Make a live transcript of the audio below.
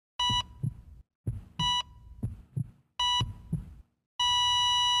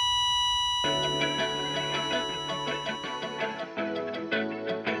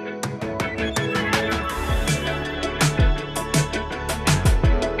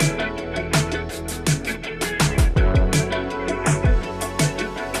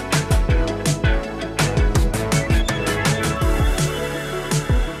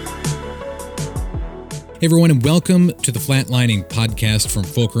Hey everyone, and welcome to the Flatlining Podcast from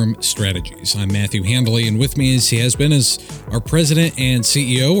Fulcrum Strategies. I'm Matthew Handley, and with me, as he has been, is our president and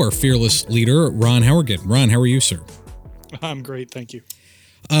CEO, our fearless leader, Ron Howergan. Ron, how are you, sir? I'm great, thank you.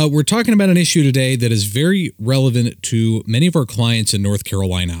 We're talking about an issue today that is very relevant to many of our clients in North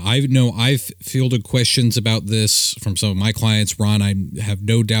Carolina. I know I've fielded questions about this from some of my clients. Ron, I have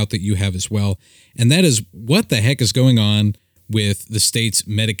no doubt that you have as well. And that is, what the heck is going on with the state's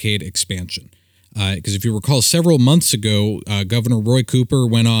Medicaid expansion? Because if you recall, several months ago, Governor Roy Cooper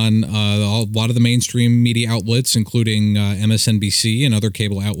went on a lot of the mainstream media outlets, including MSNBC and other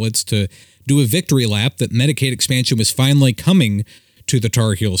cable outlets, to do a victory lap that Medicaid expansion was finally coming to the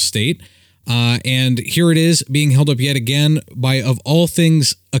Tar Heel state. And here it is being held up yet again by, of all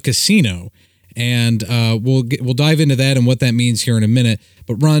things, a casino. And we'll dive into that and what that means here in a minute.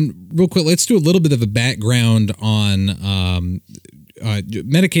 But Ron, real quick, let's do a little bit of a background on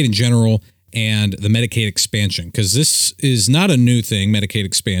Medicaid in general and the Medicaid expansion, because this is not a new thing, Medicaid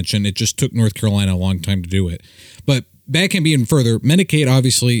expansion. It just took North Carolina a long time to do it. But backing even further, Medicaid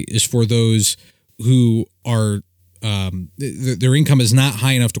obviously is for those who are, their income is not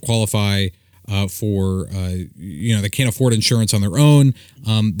high enough to qualify for, they can't afford insurance on their own.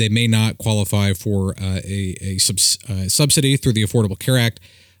 They may not qualify for a subsidy through the Affordable Care Act.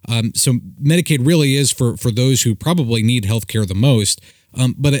 So Medicaid really is for those who probably need health care the most,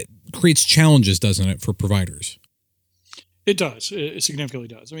 but it creates challenges, doesn't it, for providers? It does. It significantly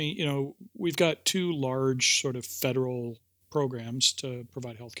does. I mean, we've got two large sort of federal programs to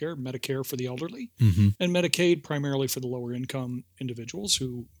provide health care, Medicare for the elderly and Medicaid primarily for the lower income individuals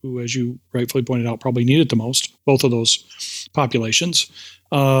who, as you rightfully pointed out, probably need it the most, both of those populations.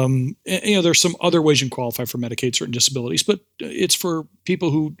 There's some other ways you can qualify for Medicaid, certain disabilities, but it's for people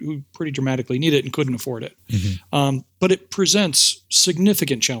who pretty dramatically need it and couldn't afford it. But it presents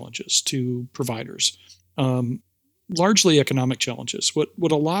significant challenges to providers, largely economic challenges.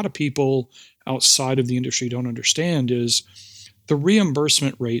 What a lot of people outside of the industry don't understand is the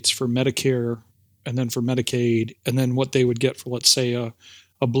reimbursement rates for Medicare and then for Medicaid and then what they would get for, let's say,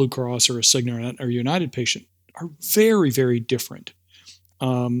 a Blue Cross or a Cigna or United patient are very, very different.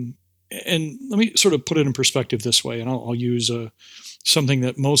 And let me sort of put it in perspective this way, and I'll use something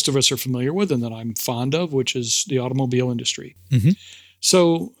that most of us are familiar with and that I'm fond of, which is the automobile industry.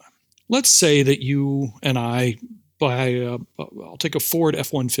 So let's say that you and I buy, I'll take a Ford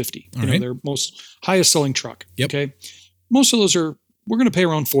F-150, their most highest selling truck. Okay. Most of those we're going to pay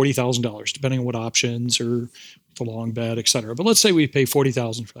around $40,000, depending on what options or the long bed, et cetera. But let's say we pay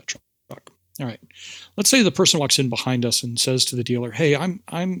 $40,000 for that truck. All right. Let's say the person walks in behind us and says to the dealer, "Hey,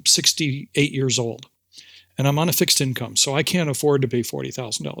 I'm 68 years old and I'm on a fixed income, so I can't afford to pay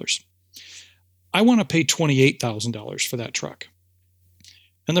 $40,000. I want to pay $28,000 for that truck."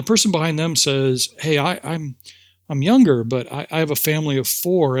 And the person behind them says, "Hey, I'm younger, but I have a family of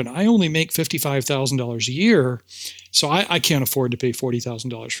four and I only make $55,000 a year, so I can't afford to pay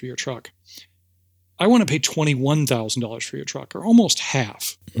 $40,000 for your truck. I want to pay $21,000 for your truck," or almost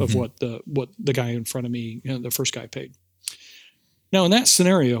half of what the guy in front of me, the first guy, paid. Now, in that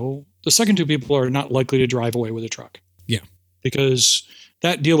scenario, the second two people are not likely to drive away with a truck. Yeah. Because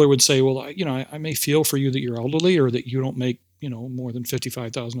that dealer would say, "Well, I may feel for you that you're elderly or that you don't make, more than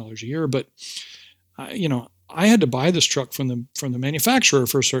 $55,000 a year, but I had to buy this truck from the manufacturer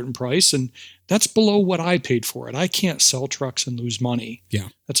for a certain price, and that's below what I paid for it. I can't sell trucks and lose money. Yeah.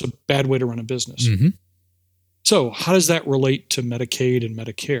 That's a bad way to run a business." So how does that relate to Medicaid and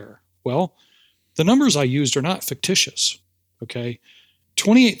Medicare? Well, the numbers I used are not fictitious. Okay.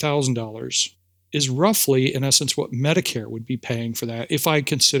 $28,000 is roughly, in essence, what Medicare would be paying for that if I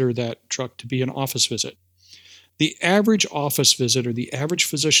consider that truck to be an office visit. The average office visit or the average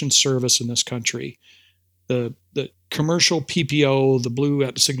physician service in this country, the commercial PPO, the Blue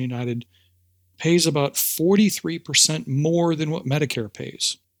at Cigna United, pays about 43% more than what Medicare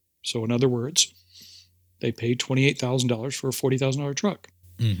pays. So in other words, they pay $28,000 for a $40,000 truck.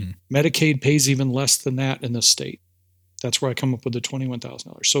 Medicaid pays even less than that in this state. That's where I come up with the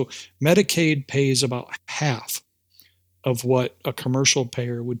 $21,000. So Medicaid pays about half of what a commercial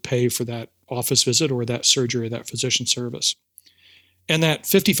payer would pay for that office visit or that surgery or that physician service. And that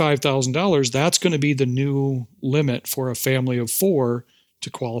 $55,000, that's going to be the new limit for a family of four to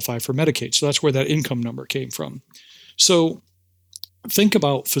qualify for Medicaid. So that's where that income number came from. So think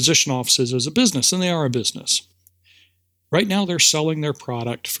about physician offices as a business, and they are a business. Right now, they're selling their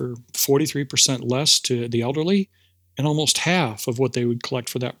product for 43% less to the elderly and almost half of what they would collect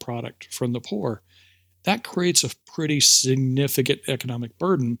for that product from the poor. That creates a pretty significant economic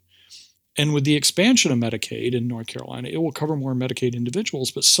burden. And with the expansion of Medicaid in North Carolina, it will cover more Medicaid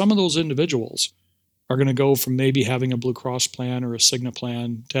individuals, but some of those individuals are going to go from maybe having a Blue Cross plan or a Cigna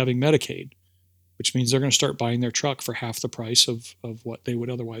plan to having Medicaid, which means they're going to start buying their truck for half the price of what they would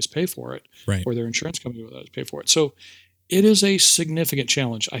otherwise pay for it, right, or their insurance company would otherwise pay for it. So it is a significant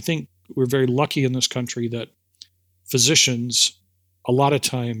challenge. I think we're very lucky in this country that physicians a lot of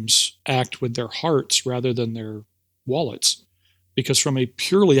times act with their hearts rather than their wallets, because from a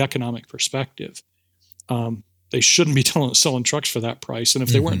purely economic perspective, they shouldn't be selling trucks for that price. And if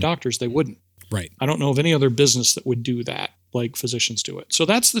they weren't doctors, they wouldn't. Right. I don't know of any other business that would do that like physicians do it. So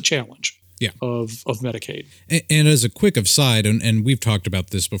that's the challenge of Medicaid. And as a quick aside, and we've talked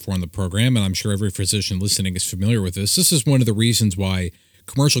about this before on the program, and I'm sure every physician listening is familiar with this, this is one of the reasons why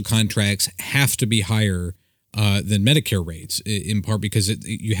commercial contracts have to be higher than Medicare rates, in part because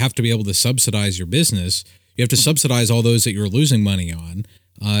you have to be able to subsidize your business. You have to subsidize all those that you're losing money on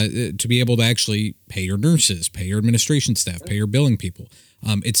to be able to actually pay your nurses, pay your administration staff, pay your billing people.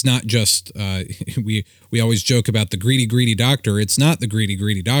 It's not just we always joke about the greedy doctor. It's not the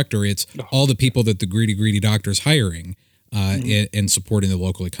greedy doctor. It's all the people that the greedy doctor is hiring and supporting the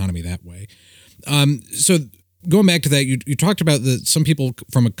local economy that way. So going back to that, you talked about that some people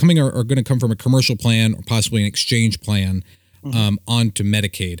are going to come from a commercial plan or possibly an exchange plan onto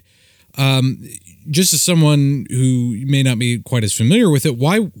Medicaid. Just as someone who may not be quite as familiar with it,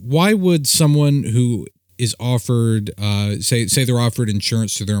 why would someone who is offered, say they're offered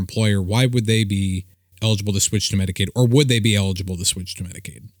insurance to their employer, why would they be eligible to switch to Medicaid, or would they be eligible to switch to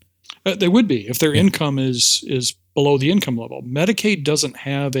Medicaid? They would be if their income is below the income level. Medicaid doesn't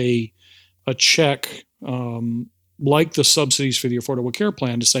have a check like the subsidies for the Affordable Care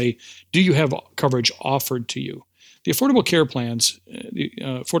Plan to say, do you have coverage offered to you? The Affordable Care plans, the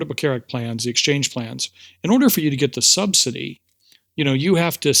Affordable Care Act plans, the exchange plans, in order for you to get the subsidy, you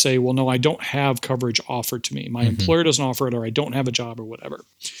have to say, well, no, I don't have coverage offered to me. My employer doesn't offer it, or I don't have a job or whatever.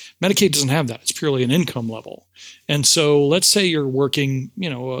 Medicaid doesn't have that. It's purely an income level. And so let's say you're working,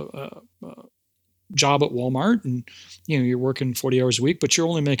 a job at Walmart, and, you're working 40 hours a week, but you're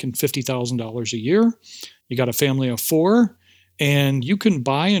only making $50,000 a year. You got a family of 4, and you can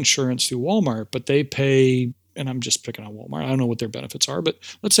buy insurance through Walmart, but they pay, and I'm just picking on Walmart, I don't know what their benefits are, but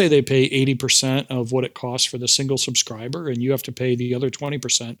let's say they pay 80% of what it costs for the single subscriber, and you have to pay the other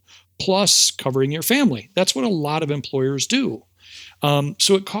 20% plus covering your family. That's what a lot of employers do.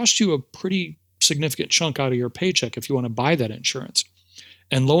 So it costs you a pretty significant chunk out of your paycheck if you want to buy that insurance.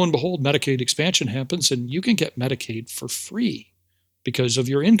 And lo and behold, Medicaid expansion happens, and you can get Medicaid for free because of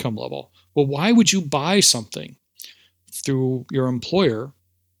your income level. Well, why would you buy something through your employer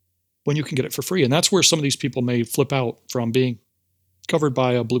when you can get it for free? And that's where some of these people may flip out from being covered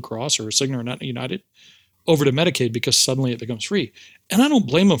by a Blue Cross or a Cigna or United over to Medicaid because suddenly it becomes free. And I don't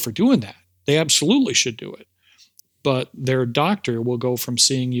blame them for doing that. They absolutely should do it. But their doctor will go from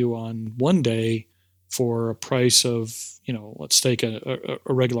seeing you on one day for a price of, let's take a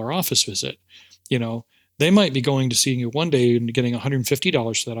regular office visit. They might be going to seeing you one day and getting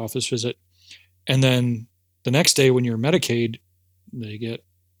 $150 for that office visit. And then the next day when you're Medicaid, they get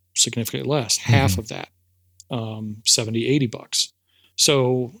significantly less, half of that, $70, $80.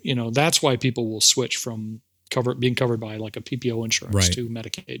 So, that's why people will switch from being covered by like a PPO insurance to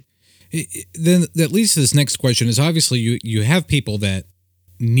Medicaid. Then that leads to this next question is obviously you have people that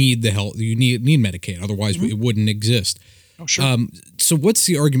need the help. You need Medicaid. Otherwise it wouldn't exist. Oh, sure. So what's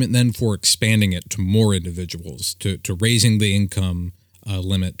the argument then for expanding it to more individuals, to raising the income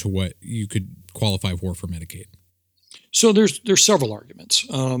limit to what you could qualify for Medicaid? So there's several arguments.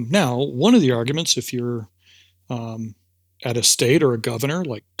 Now, one of the arguments, if you're at a state or a governor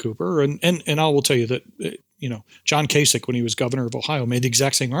like Cooper, and I will tell you that John Kasich, when he was governor of Ohio, made the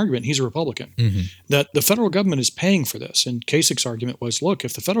exact same argument. He's a Republican, that the federal government is paying for this. And Kasich's argument was, look,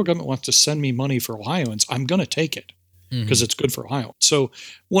 if the federal government wants to send me money for Ohioans, I'm going to take it because it's good for Ohio. So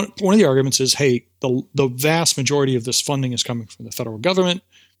one of the arguments is, hey, the vast majority of this funding is coming from the federal government.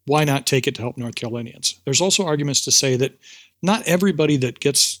 Why not take it to help North Carolinians? There's also arguments to say that not everybody that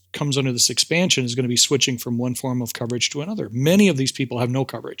comes under this expansion is going to be switching from one form of coverage to another. Many of these people have no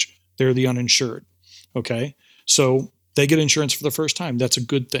coverage. They're the uninsured. Okay. So they get insurance for the first time. That's a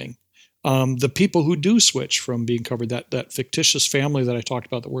good thing. The people who do switch from being covered, that fictitious family that I talked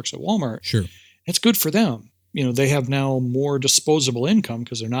about that works at Walmart, sure, it's good for them. They have now more disposable income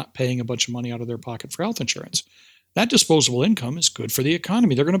because they're not paying a bunch of money out of their pocket for health insurance. That disposable income is good for the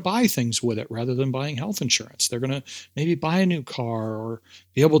economy. They're going to buy things with it rather than buying health insurance. They're going to maybe buy a new car or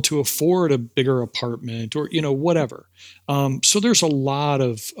be able to afford a bigger apartment or, whatever. So there's a lot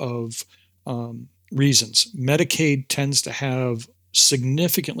of reasons. Medicaid tends to have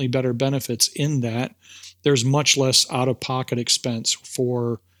significantly better benefits in that there's much less out-of-pocket expense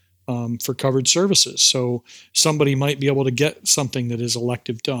for for covered services. So somebody might be able to get something that is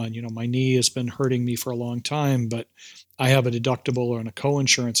elective done. My knee has been hurting me for a long time, but I have a deductible or a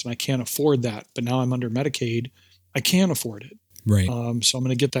co-insurance and I can't afford that. But now I'm under Medicaid. I can afford it. Right. So I'm going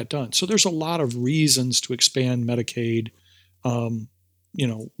to get that done. So there's a lot of reasons to expand Medicaid.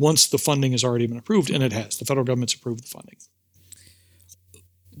 Once the funding has already been approved, and it has, the federal government's approved the funding.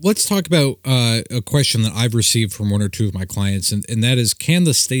 Let's talk about a question that I've received from one or two of my clients, and that is, can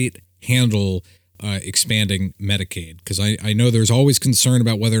the state handle expanding Medicaid? Because I know there's always concern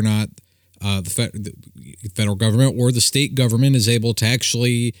about whether or not the federal government or the state government is able to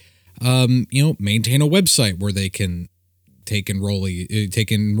actually, maintain a website where they can take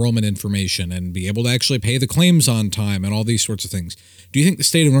enrollment information and be able to actually pay the claims on time and all these sorts of things. Do you think the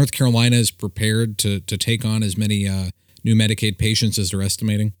state of North Carolina is prepared to take on as many new Medicaid patients as they're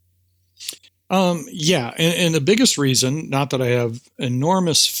estimating? Yeah. And the biggest reason, not that I have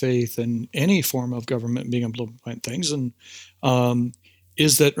enormous faith in any form of government being able to implement things, and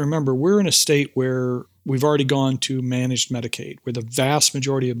is that, remember, we're in a state where we've already gone to managed Medicaid, where the vast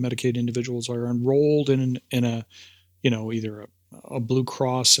majority of Medicaid individuals are enrolled in a either a Blue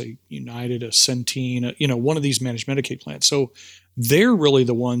Cross, a United, a Centene, one of these managed Medicaid plans. So they're really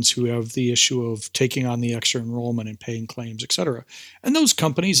the ones who have the issue of taking on the extra enrollment and paying claims, et cetera. And those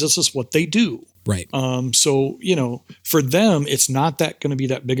companies, this is what they do. Right. So, for them, it's not going to be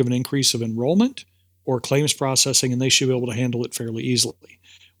that big of an increase of enrollment or claims processing, and they should be able to handle it fairly easily.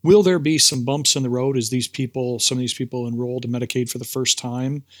 Will there be some bumps in the road as some of these people enroll to Medicaid for the first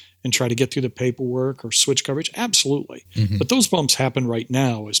time and try to get through the paperwork or switch coverage? Absolutely. Mm-hmm. But those bumps happen right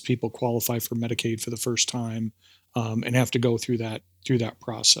now as people qualify for Medicaid for the first time and have to go through that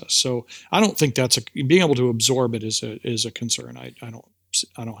process. So I don't think being able to absorb it is a concern. I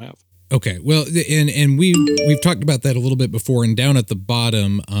don't have. Okay. Well, and we've talked about that a little bit before, and down at the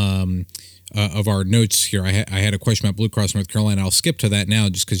bottom of our notes here, I had a question about Blue Cross North Carolina. I'll skip to that now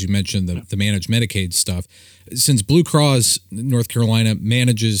just because you mentioned the managed Medicaid stuff. Since Blue Cross North Carolina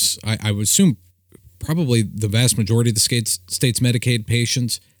manages, I would assume, probably the vast majority of the state's Medicaid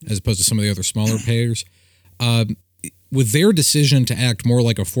patients, as opposed to some of the other smaller payers, with their decision to act more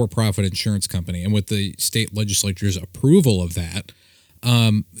like a for-profit insurance company and with the state legislature's approval of that,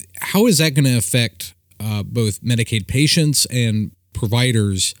 how is that going to affect both Medicaid patients and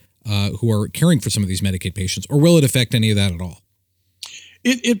providers who are caring for some of these Medicaid patients, or will it affect any of that at all?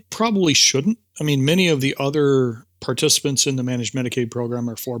 It probably shouldn't. I mean, many of the other participants in the managed Medicaid program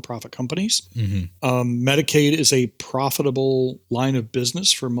are for-profit companies. Mm-hmm. Medicaid is a profitable line of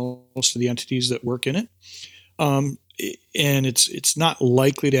business for most of the entities that work in it. And it's not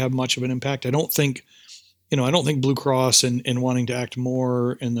likely to have much of an impact. I don't think Blue Cross and wanting to act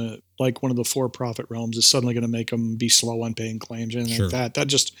more in one of the for-profit realms is suddenly going to make them be slow on paying claims and sure. like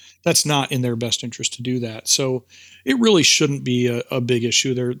that. That's not in their best interest to do that. So it really shouldn't be a big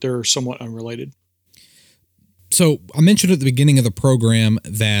issue. They're somewhat unrelated. So I mentioned at the beginning of the program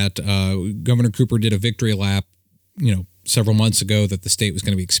that Governor Cooper did a victory lap, several months ago, that the state was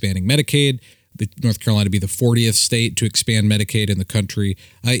going to be expanding Medicaid. North Carolina be the 40th state to expand Medicaid in the country,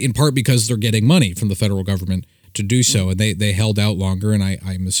 in part because they're getting money from the federal government to do so. And they held out longer, and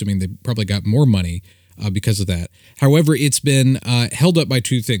I'm assuming they probably got more money because of that. However, it's been held up by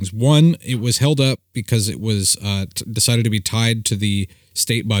two things. One, it was held up because it was decided to be tied to the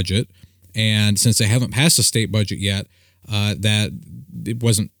state budget. And since they haven't passed the state budget yet, that it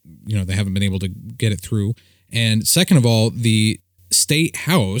wasn't, they haven't been able to get it through. And second of all, the State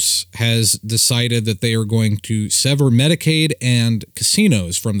House has decided that they are going to sever Medicaid and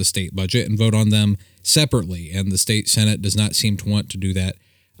casinos from the state budget and vote on them separately. And the state Senate does not seem to want to do that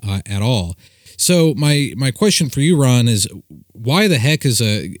at all. So my question for you, Ron, is why the heck is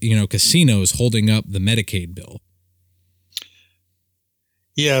casinos holding up the Medicaid bill?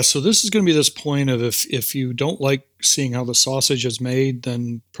 Yeah, so this is going to be this point of if you don't like seeing how the sausage is made,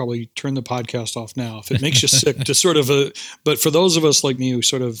 then probably turn the podcast off now. If it makes you sick to but for those of us like me who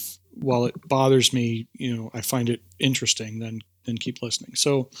sort of, while it bothers me, I find it interesting, then keep listening.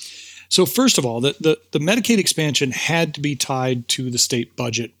 So first of all, the Medicaid expansion had to be tied to the state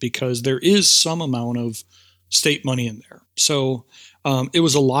budget because there is some amount of state money in there. So it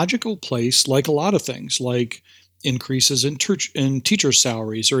was a logical place, like a lot of things, like increases in teacher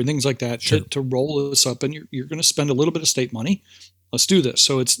salaries or things like that, sure, to roll this up, and you're going to spend a little bit of state money. Let's do this.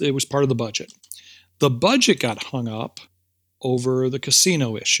 So it was part of the budget. The budget got hung up over the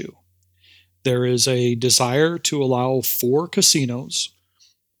casino issue. There is a desire to allow 4 casinos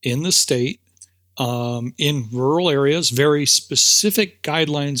in the state in rural areas, very specific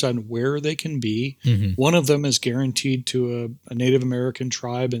guidelines on where they can be. Mm-hmm. One of them is guaranteed to a Native American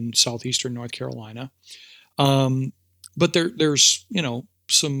tribe in southeastern North Carolina. But there's,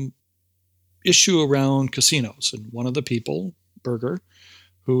 some issue around casinos. And one of the people, Berger,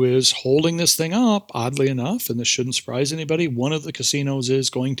 who is holding this thing up, oddly enough, and this shouldn't surprise anybody, one of the casinos is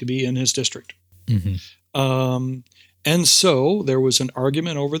going to be in his district. Mm-hmm. And so there was an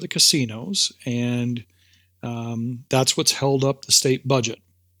argument over the casinos, and that's what's held up the state budget.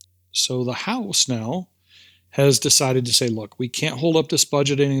 So the House now has decided to say, look, we can't hold up this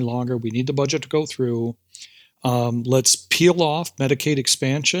budget any longer. We need the budget to go through. Let's peel off Medicaid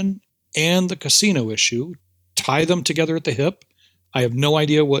expansion and the casino issue, tie them together at the hip. I have no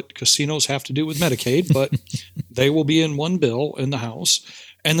idea what casinos have to do with Medicaid, but they will be in one bill in the House.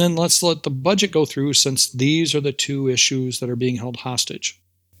 And then let's let the budget go through, since these are the two issues that are being held hostage.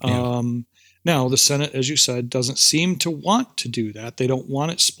 Yeah. Now, the Senate, as you said, doesn't seem to want to do that. They don't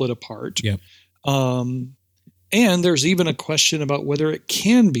want it split apart. Yep. And there's even a question about whether it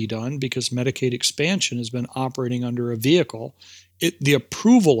can be done, because Medicaid expansion has been operating under a vehicle. The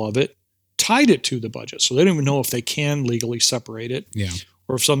approval of it tied it to the budget. So they don't even know if they can legally separate it,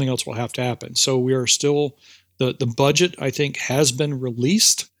 or if something else will have to happen. So we are still, the budget, I think, has been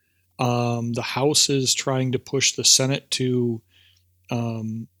released. The House is trying to push the Senate to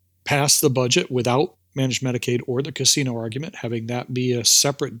pass the budget without managed Medicaid or the casino argument, having that be a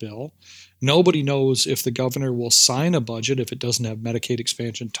separate bill. Nobody knows if the governor will sign a budget if it doesn't have Medicaid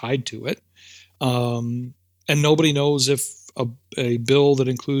expansion tied to it. And nobody knows if a bill that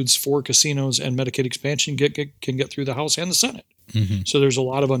includes 4 casinos and Medicaid expansion can get through the House and the Senate. Mm-hmm. So there's a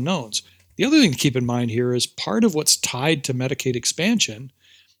lot of unknowns. The other thing to keep in mind here is part of what's tied to Medicaid expansion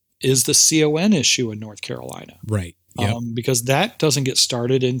is the CON issue in North Carolina. Right. Yep. Because that doesn't get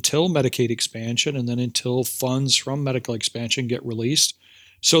started until Medicaid expansion, and then until funds from medical expansion get released.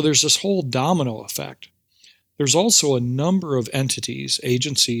 So there's this whole domino effect. There's also a number of entities,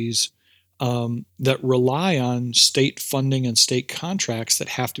 agencies, that rely on state funding and state contracts that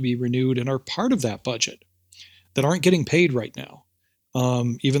have to be renewed and are part of that budget that aren't getting paid right now,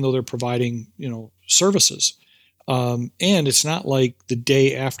 even though they're providing, services. And it's not like the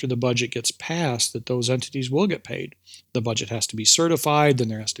day after the budget gets passed that those entities will get paid. The budget has to be certified, then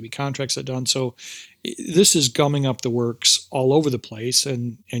there has to be contracts that done. So this is gumming up the works all over the place.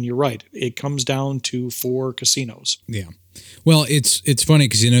 And you're right, it comes down to 4 casinos. Yeah. Well, it's funny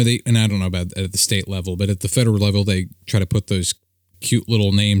because, and I don't know about at the state level, but at the federal level, they try to put those cute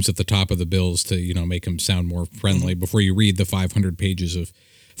little names at the top of the bills to, make them sound more friendly before you read the 500 pages of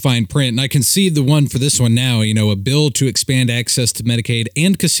fine print. And I can see the one for this one now, a bill to expand access to Medicaid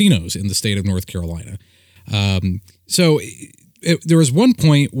and casinos in the state of North Carolina. There was one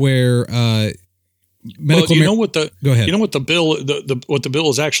point where medical. Go ahead. You know what the bill what the bill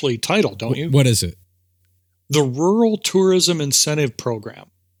is actually titled, don't you? What is it? The Rural Tourism Incentive Program.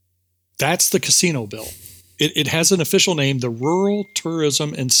 That's the casino bill. It has an official name, the Rural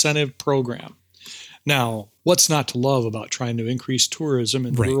Tourism Incentive Program. Now, what's not to love about trying to increase tourism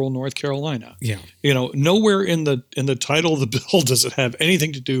in rural North Carolina? Yeah. Nowhere in the title of the bill does it have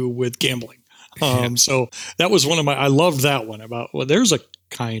anything to do with gambling. So that was I loved that one about, there's a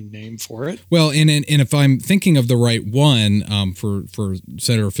kind name for it. Well, and if I'm thinking of the right one, for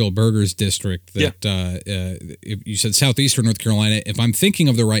Senator Phil Berger's district, if you said southeastern North Carolina, if I'm thinking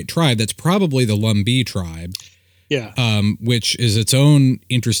of the right tribe, that's probably the Lumbee tribe. Yeah. Which is its own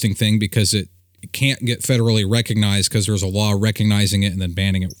interesting thing because it can't get federally recognized because there's a law recognizing it and then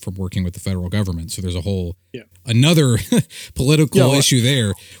banning it from working with the federal government. So there's a whole another political issue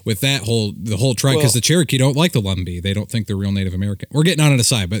there with the whole tribe, because the Cherokee don't like the Lumbee. They don't think they're real Native American. We're getting on an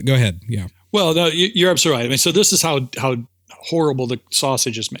aside, but go ahead. Yeah. Well, no, you're absolutely right. I mean, so this is how horrible the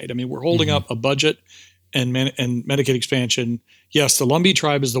sausage is made. I mean, we're holding up a budget and Medicaid expansion. Yes, the Lumbee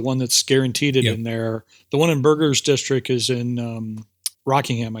tribe is the one that's guaranteed it in there. The one in Berger's district is in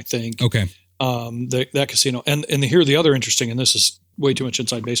Rockingham, I think. Okay. That casino. And here the other interesting, and this is way too much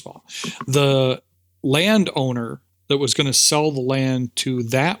inside baseball. The landowner that was going to sell the land to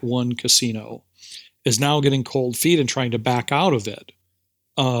that one casino is now getting cold feet and trying to back out of it,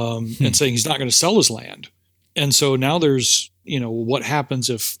 and saying he's not going to sell his land. And so now there's, what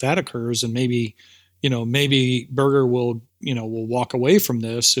happens if that occurs, and maybe Berger will walk away from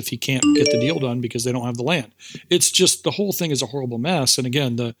this if he can't get the deal done because they don't have the land. It's just, the whole thing is a horrible mess. And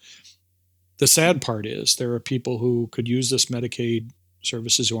again, the sad part is there are people who could use this Medicaid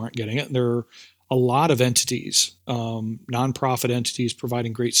services who aren't getting it. There are a lot of entities, nonprofit entities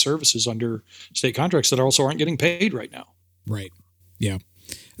providing great services under state contracts that also aren't getting paid right now. Right. Yeah.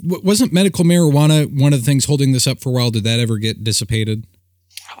 Wasn't medical marijuana one of the things holding this up for a while? Did that ever get dissipated?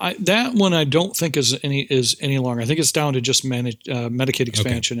 That one I don't think is any longer. I think it's down to just Medicaid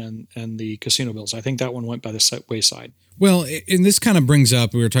expansion and the casino bills. I think that one went by the wayside. Well, and this kind of brings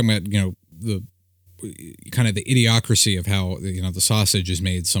up, we were talking about, the kind of the idiocracy of how, the sausage is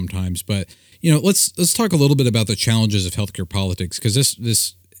made sometimes. But, let's talk a little bit about the challenges of healthcare politics, because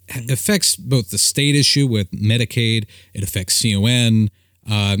this affects both the state issue with Medicaid, it affects CON.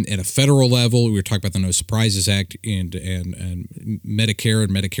 At a federal level, we were talking about the No Surprises Act and Medicare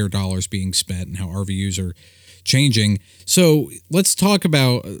and Medicare dollars being spent and how RVUs are changing. So let's talk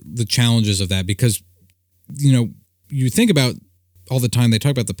about the challenges of that, because, you think about all the time, they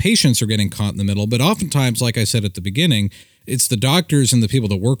talk about the patients are getting caught in the middle, but oftentimes, like I said at the beginning, it's the doctors and the people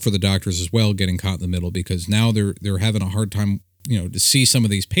that work for the doctors as well getting caught in the middle, because now they're having a hard time, to see some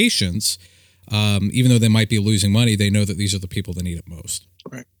of these patients. Even though they might be losing money, they know that these are the people that need it most.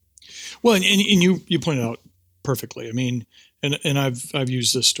 Right. Well, and you pointed out perfectly. I mean, and I've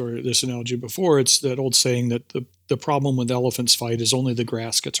used this analogy before. It's that old saying that the problem with elephants fight is only the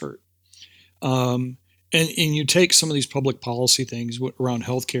grass gets hurt. And you take some of these public policy things around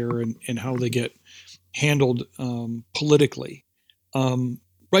healthcare and how they get handled politically.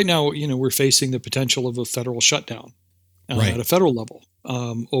 Right now, we're facing the potential of a federal shutdown at a federal level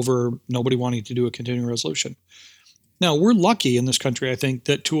over nobody wanting to do a continuing resolution. Now, we're lucky in this country, I think,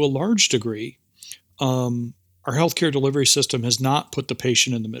 that to a large degree, our healthcare delivery system has not put the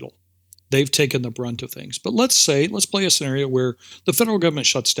patient in the middle. They've taken the brunt of things. But let's play a scenario where the federal government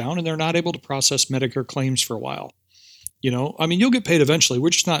shuts down and they're not able to process Medicare claims for a while. You'll get paid eventually.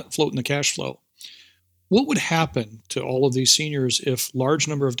 We're just not floating the cash flow. What would happen to all of these seniors if large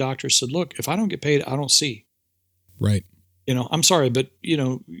number of doctors said, look, if I don't get paid, I don't see. Right. I'm sorry, but,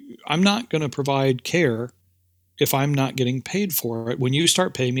 I'm not going to provide care if I'm not getting paid for it. When you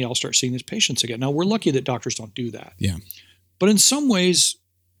start paying me, I'll start seeing these patients again. Now, we're lucky that doctors don't do that. Yeah. But in some ways,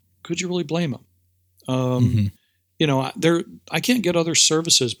 could you really blame them? I can't get other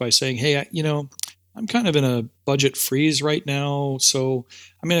services by saying, hey, I'm kind of in a budget freeze right now. So,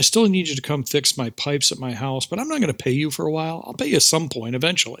 I still need you to come fix my pipes at my house, but I'm not going to pay you for a while. I'll pay you at some point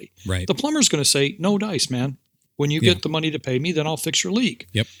eventually. Right. The plumber's going to say, no dice, man. When you get the money to pay me, then I'll fix your leak.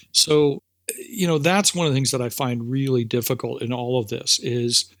 Yep. So, that's one of the things that I find really difficult in all of this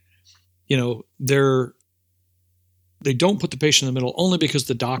is, they don't put the patient in the middle only because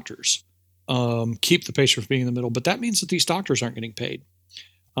the doctors keep the patient from being in the middle. But that means that these doctors aren't getting paid.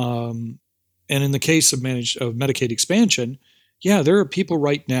 And in the case of Medicaid expansion, there are people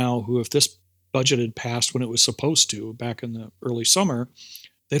right now who, if this budget had passed when it was supposed to back in the early summer,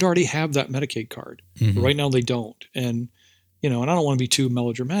 they'd already have that Medicaid card. Mm-hmm. But right now they don't. And, and I don't want to be too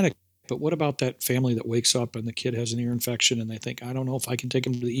melodramatic, but what about that family that wakes up and the kid has an ear infection and they think, I don't know if I can take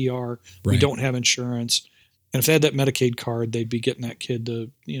him to the ER. Right. We don't have insurance. And if they had that Medicaid card, they'd be getting that kid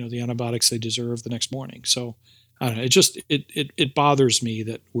the antibiotics they deserve the next morning. So I don't know. It just, it bothers me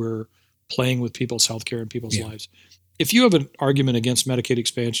that we're playing with people's healthcare and people's lives. If you have an argument against Medicaid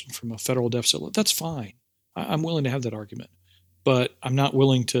expansion from a federal deficit, that's fine. I'm willing to have that argument, but I'm not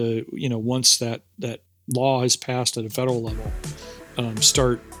willing to, once that law is passed at a federal level,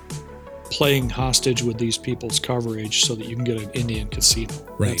 start playing hostage with these people's coverage so that you can get an Indian casino.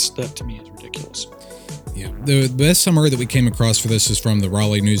 Right. That to me is ridiculous. Yeah. The best summary that we came across for this is from the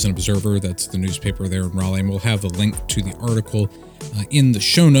Raleigh News and Observer. That's the newspaper there in Raleigh. And we'll have the link to the article in the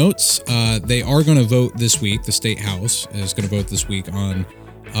show notes. They are going to vote this week. The State House is going to vote this week on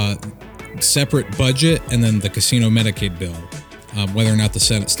separate budget and then the casino Medicaid bill. Whether or not the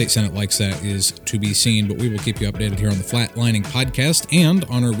State Senate likes that is to be seen, but we will keep you updated here on the Flatlining Podcast and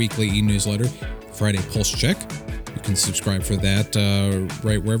on our weekly e-newsletter, Friday Pulse Check. You can subscribe for that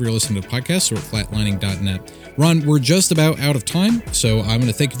right wherever you're listening to podcasts or at flatlining.net. Ron, we're just about out of time, so I'm going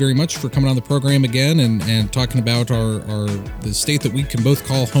to thank you very much for coming on the program again and talking about the state that we can both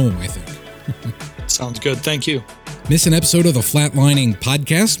call home, I think. Sounds good. Thank you. Miss an episode of the Flatlining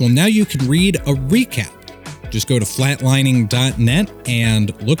Podcast? Well, now you can read a recap. Just go to flatlining.net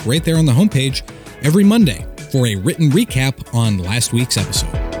and look right there on the homepage every Monday for a written recap on last week's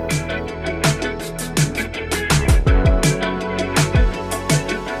episode.